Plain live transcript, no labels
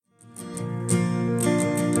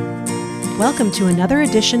Welcome to another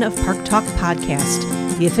edition of Park Talk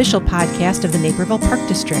Podcast, the official podcast of the Naperville Park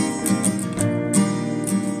District.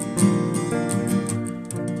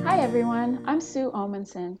 Hi everyone, I'm Sue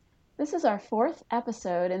Omenson. This is our fourth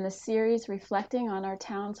episode in the series reflecting on our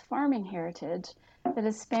town's farming heritage that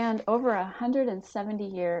has spanned over 170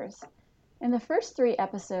 years. In the first three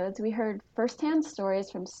episodes, we heard firsthand stories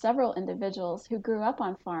from several individuals who grew up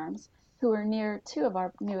on farms who were near two of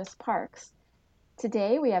our newest parks.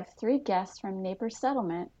 Today, we have three guests from Napers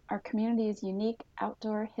Settlement, our community's unique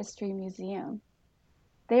outdoor history museum.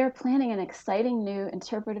 They are planning an exciting new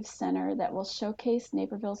interpretive center that will showcase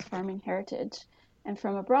Naperville's farming heritage and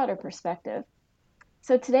from a broader perspective.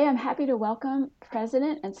 So today I'm happy to welcome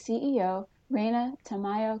President and CEO Reina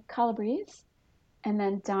Tamayo Calabrese, and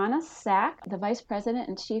then Donna Sack, the Vice President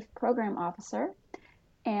and Chief Program Officer,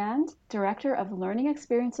 and Director of Learning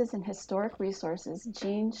Experiences and Historic Resources,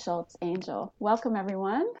 Jean Schultz Angel. Welcome,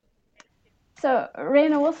 everyone. So,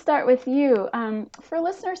 Reina, we'll start with you. For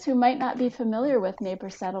listeners who might not be familiar with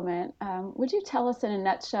Napers Settlement, would you tell us in a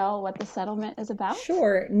nutshell what the settlement is about?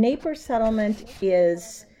 Sure. Napers Settlement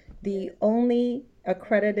is the only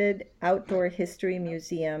accredited outdoor history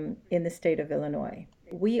museum in the state of Illinois.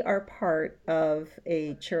 We are part of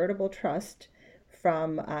a charitable trust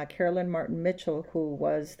from Carolyn Martin Mitchell, who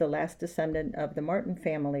was the last descendant of the Martin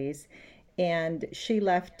families. And she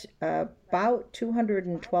left about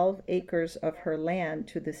 212 acres of her land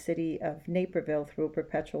to the city of Naperville through a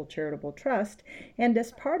perpetual charitable trust. And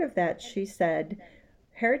as part of that, she said,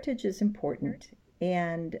 heritage is important.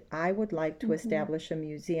 And I would like to establish a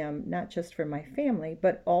museum, not just for my family,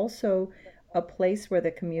 but also a place where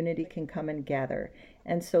the community can come and gather.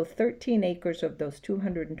 And so 13 acres of those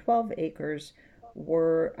 212 acres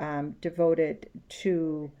were devoted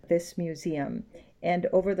to this museum. And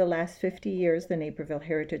over the last 50 years, the Naperville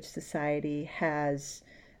Heritage Society has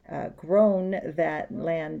grown that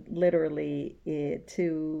land literally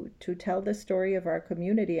to tell the story of our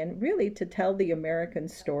community and really to tell the American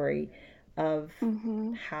story of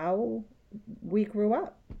how we grew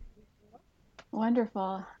up.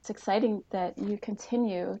 Wonderful. It's exciting that you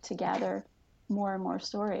continue to gather more and more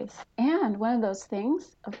stories. And one of those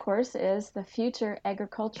things, of course, is the Future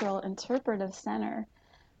Agricultural Interpretive Center.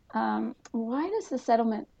 Why does the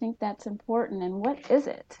settlement think that's important, and what is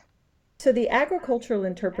it? So the Agricultural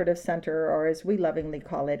Interpretive Center, or as we lovingly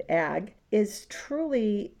call it, AG, is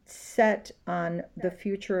truly set on the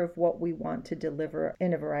future of what we want to deliver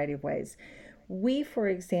in a variety of ways. We, for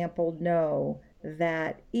example, know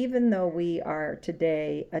that even though we are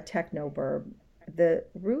today a technoburb, the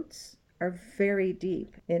roots are very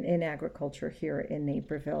deep in agriculture here in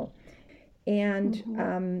Naperville.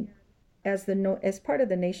 And as part of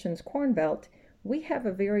the nation's Corn Belt, we have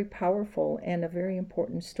a very powerful and a very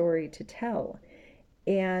important story to tell.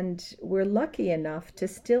 And we're lucky enough to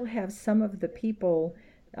still have some of the people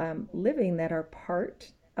living that are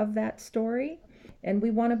part of that story. And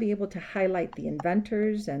we want to be able to highlight the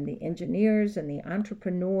inventors and the engineers and the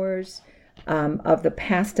entrepreneurs of the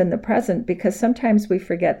past and the present, because sometimes we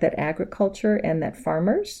forget that agriculture and that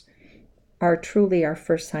farmers are truly our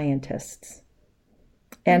first scientists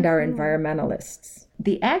and our environmentalists.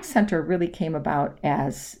 The Ag Center really came about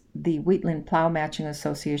as the Wheatland Plow Matching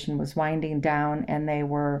Association was winding down and they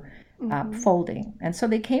were folding. And so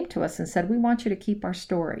they came to us and said, we want you to keep our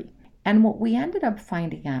story. And what we ended up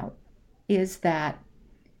finding out is that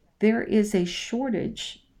there is a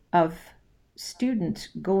shortage of students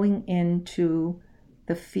going into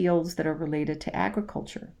the fields that are related to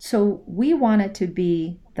agriculture. So we want it to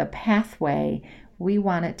be the pathway. We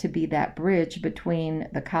want it to be that bridge between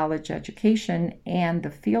the college education and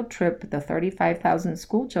the field trip, the 35,000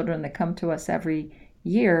 school children that come to us every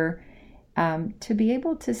year, to be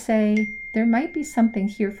able to say, there might be something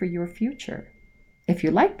here for your future. If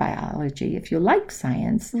you like biology, if you like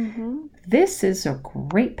science, this is a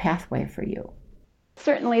great pathway for you.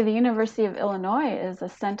 Certainly, the University of Illinois is a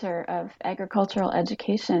center of agricultural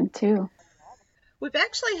education, too. We've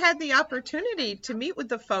actually had the opportunity to meet with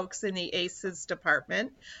the folks in the ACES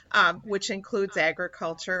department, which includes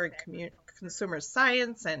agriculture and consumer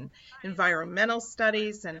science and environmental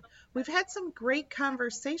studies. And we've had some great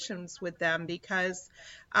conversations with them because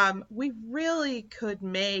we really could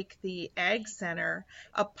make the Ag Center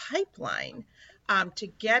a pipeline to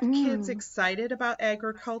get kids excited about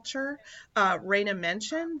agriculture. Reina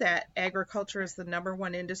mentioned that agriculture is the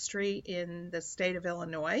 #1 industry in the state of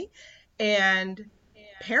Illinois, and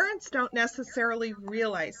parents don't necessarily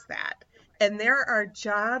realize that. And there are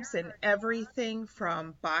jobs in everything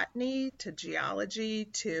from botany to geology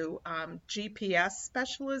to GPS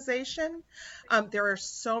specialization. There are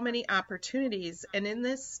so many opportunities. And in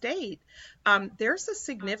this state, there's a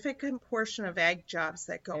significant portion of ag jobs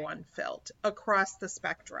that go unfilled across the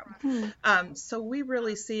spectrum. So we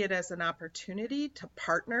really see it as an opportunity to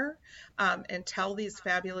partner and tell these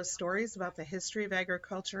fabulous stories about the history of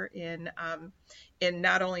agriculture in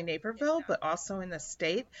not only Naperville, but also in the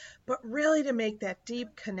state, but really to make that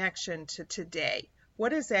deep connection to today.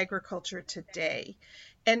 What is agriculture today?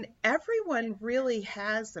 And everyone really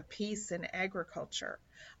has a piece in agriculture,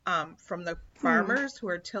 from the farmers who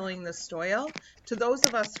are tilling the soil to those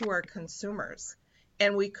of us who are consumers.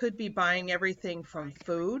 And we could be buying everything from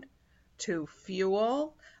food to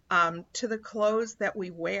fuel to the clothes that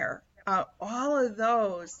we wear. All of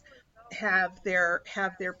those have their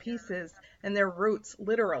pieces and their roots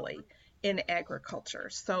literally in agriculture.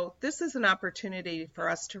 So this is an opportunity for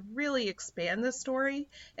us to really expand the story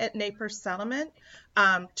at Naper Settlement,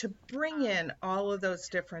 to bring in all of those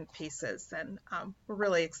different pieces, and we're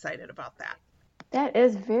really excited about that. That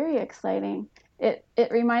is very exciting. It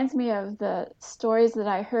reminds me of the stories that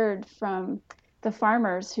I heard from the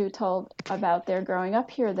farmers who told about their growing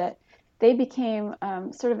up here, that they became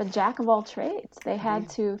sort of a jack of all trades. They had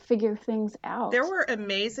to figure things out. There were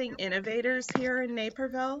amazing innovators here in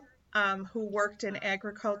Naperville who worked in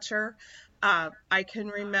agriculture. I can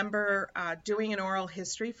remember doing an oral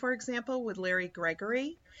history, for example, with Larry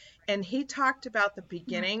Gregory, and he talked about the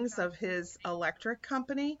beginnings of his electric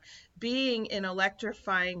company being in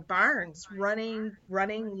electrifying barns, running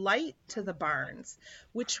light to the barns,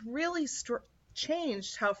 which really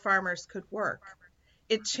changed how farmers could work.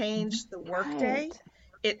 It changed the workday. Right.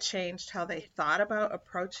 It changed how they thought about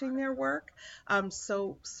approaching their work.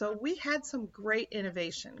 So we had some great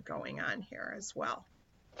innovation going on here as well.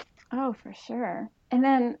 Oh, for sure. And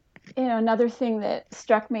then, another thing that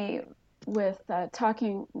struck me with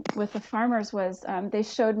talking with the farmers was they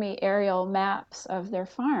showed me aerial maps of their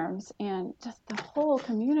farms, and just the whole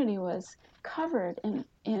community was covered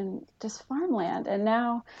in just farmland, and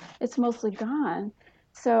now it's mostly gone.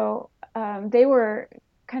 So they were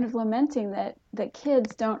kind of lamenting that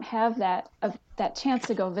kids don't have that chance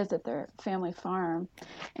to go visit their family farm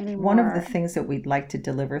anymore. One of the things that we'd like to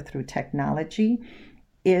deliver through technology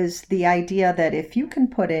is the idea that if you can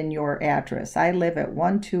put in your address, I live at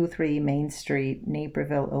 123 Main Street,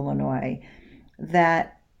 Naperville, Illinois,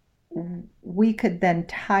 that we could then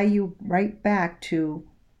tie you right back to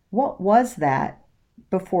what was that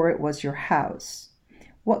before it was your house.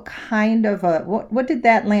 What kind of what did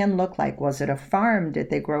that land look like? Was it a farm?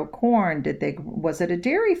 Did they grow corn? Was it a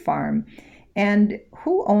dairy farm? And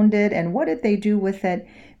who owned it and what did they do with it?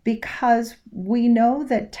 Because we know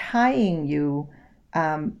that tying you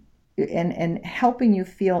and helping you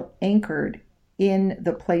feel anchored in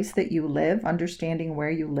the place that you live, understanding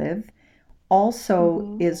where you live,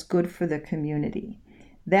 also is good for the community.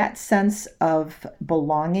 That sense of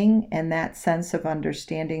belonging and that sense of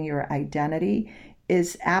understanding your identity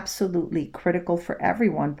is absolutely critical for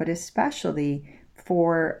everyone, but especially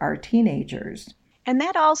for our teenagers. And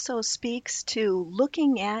that also speaks to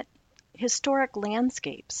looking at historic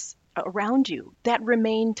landscapes around you that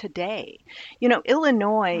remain today.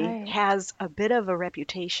 Illinois has a bit of a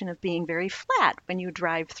reputation of being very flat when you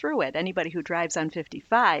drive through it. Anybody who drives on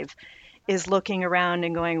 55 is looking around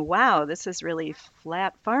and going, wow, this is really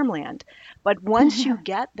flat farmland. But once you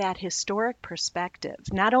get that historic perspective,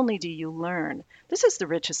 not only do you learn, this is the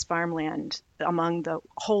richest farmland among the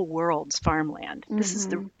whole world's farmland. This is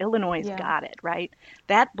Illinois got it, right?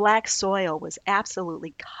 That black soil was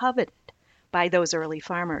absolutely coveted by those early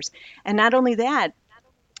farmers. And not only that,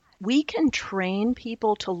 we can train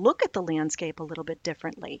people to look at the landscape a little bit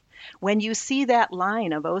differently. When you see that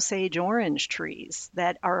line of Osage orange trees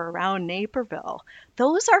that are around Naperville,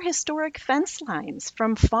 those are historic fence lines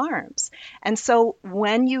from farms. And so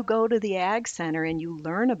when you go to the Ag Center and you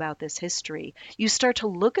learn about this history, you start to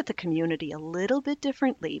look at the community a little bit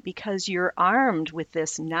differently because you're armed with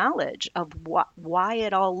this knowledge of why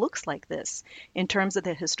it all looks like this in terms of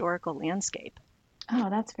the historical landscape.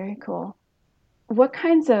 Oh, that's very cool. What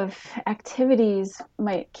kinds of activities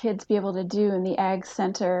might kids be able to do in the Ag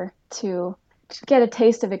Center to get a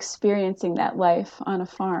taste of experiencing that life on a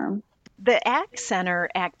farm? The Ag Center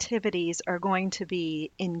activities are going to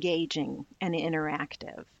be engaging and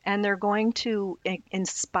interactive, and they're going to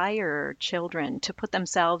inspire children to put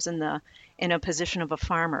themselves in a position of a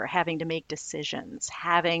farmer, having to make decisions,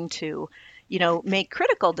 having to make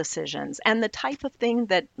critical decisions, and the type of thing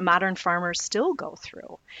that modern farmers still go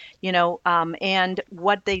through, and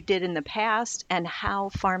what they did in the past and how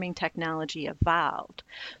farming technology evolved.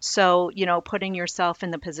 So, putting yourself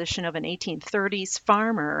in the position of an 1830s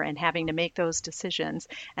farmer and having to make those decisions,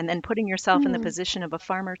 and then putting yourself in the position of a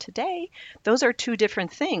farmer today, those are two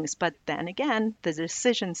different things. But then again, the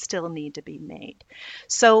decisions still need to be made.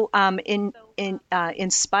 So, in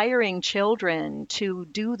inspiring children to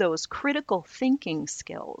do those critical thinking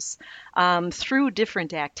skills through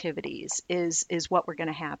different activities is what we're going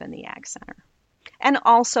to have in the Ag Center. And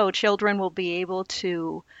also, children will be able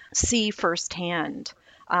to see firsthand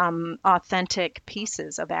authentic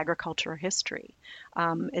pieces of agricultural history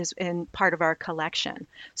is in part of our collection.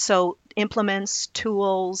 So implements,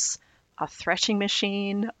 tools, a threshing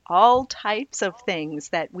machine, all types of things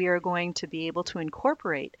that we are going to be able to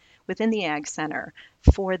incorporate within the Ag Center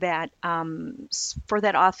for that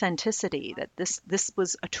authenticity, that this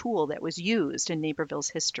was a tool that was used in Naperville's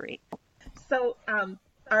history. So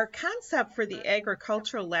our concept for the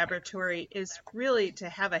agricultural laboratory is really to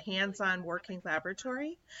have a hands-on working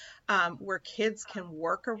laboratory where kids can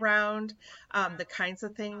work around the kinds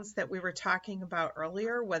of things that we were talking about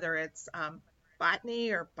earlier, whether it's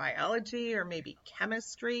botany or biology or maybe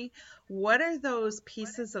chemistry. What are those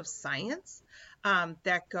pieces of science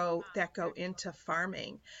that go into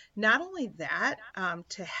farming? Not only that,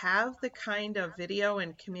 to have the kind of video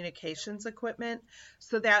and communications equipment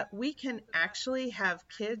so that we can actually have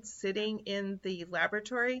kids sitting in the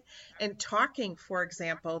laboratory and talking, for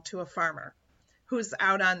example, to a farmer who's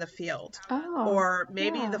out on the field. Or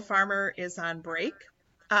maybe the farmer is on break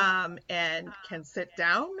and can sit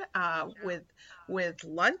down with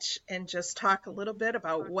lunch and just talk a little bit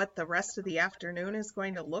about what the rest of the afternoon is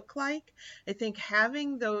going to look like. I think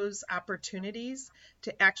having those opportunities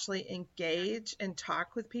to actually engage and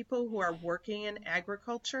talk with people who are working in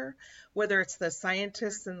agriculture, whether it's the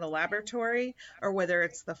scientists in the laboratory or whether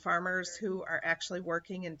it's the farmers who are actually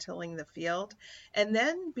working and tilling the field, and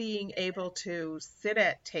then being able to sit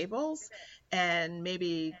at tables and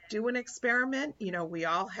maybe do an experiment. We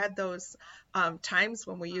all had those times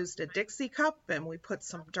when we used a Dixie cup and we put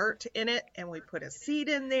some dirt in it and we put a seed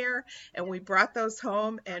in there and we brought those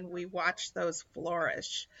home and we watched those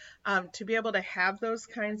flourish. To be able to have those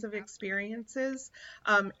kinds of experiences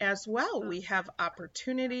as well, we have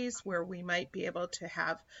opportunities where we might be able to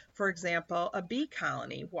have, for example, a bee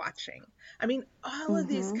colony watching. I mean, all of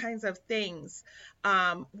these kinds of things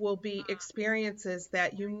will be experiences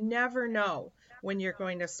that you never know when you're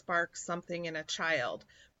going to spark something in a child.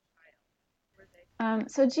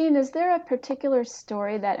 So Jean, is there a particular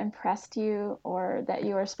story that impressed you or that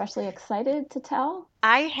you are especially excited to tell?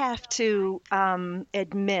 I have to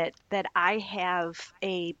admit that I have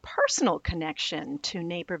a personal connection to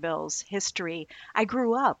Naperville's history. I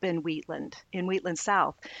grew up in Wheatland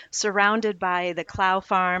South, surrounded by the Clow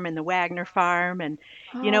Farm and the Wagner Farm. And,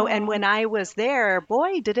 and when I was there,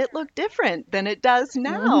 boy, did it look different than it does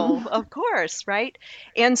now, of course, right?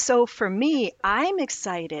 And so for me, I'm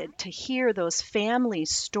excited to hear those family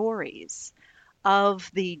stories of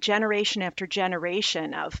the generation after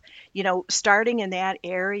generation of, starting in that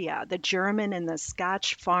area, the German and the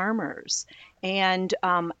Scotch farmers, and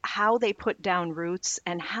how they put down roots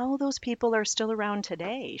and how those people are still around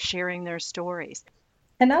today, sharing their stories.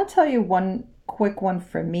 And I'll tell you one quick one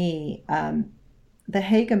for me. The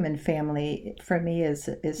Hageman family, for me, is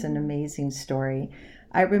an amazing story.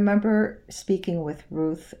 I remember speaking with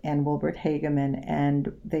Ruth and Wilbert Hageman,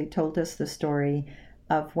 and they told us the story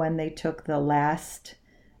of when they took the last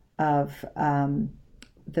of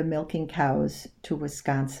the milking cows to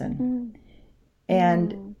Wisconsin.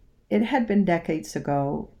 And it had been decades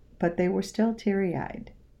ago, but they were still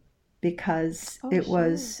teary-eyed because it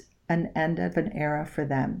was an end of an era for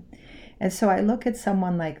them. And so I look at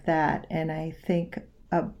someone like that and I think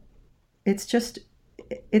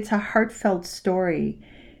it's a heartfelt story.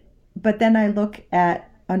 But then I look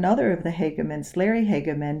at another of the Hagemans, Larry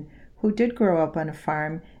Hageman, who did grow up on a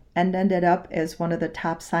farm and ended up as one of the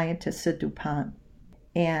top scientists at DuPont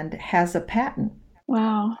and has a patent.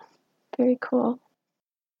 Wow, very cool.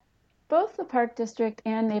 Both the Park District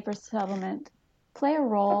and Neighbors Settlement play a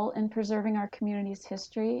role in preserving our community's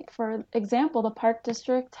history. For example, the Park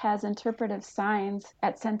District has interpretive signs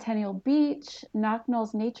at Centennial Beach, Knock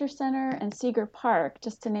Knolls Nature Center, and Seeger Park,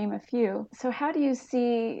 just to name a few. So how do you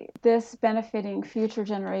see this benefiting future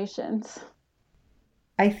generations?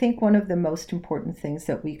 I think one of the most important things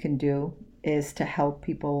that we can do is to help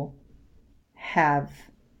people have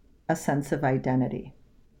a sense of identity.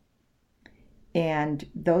 And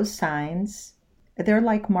those signs, they're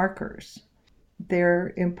like markers.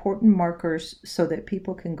 they're important markers so that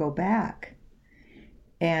people can go back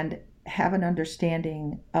and have an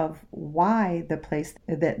understanding of why the place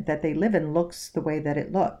that they live in looks the way that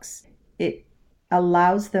it looks. It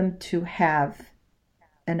allows them to have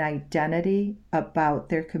an identity about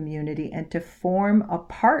their community and to form a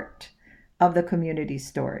part of the community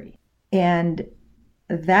story. And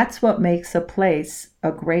that's what makes a place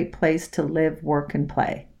a great place to live, work, and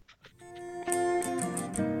play.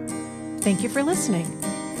 Thank you for listening.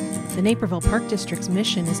 The Naperville Park District's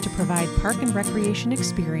mission is to provide park and recreation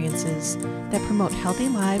experiences that promote healthy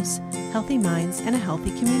lives, healthy minds, and a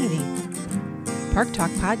healthy community. Park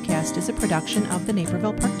Talk Podcast is a production of the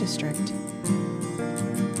Naperville Park District.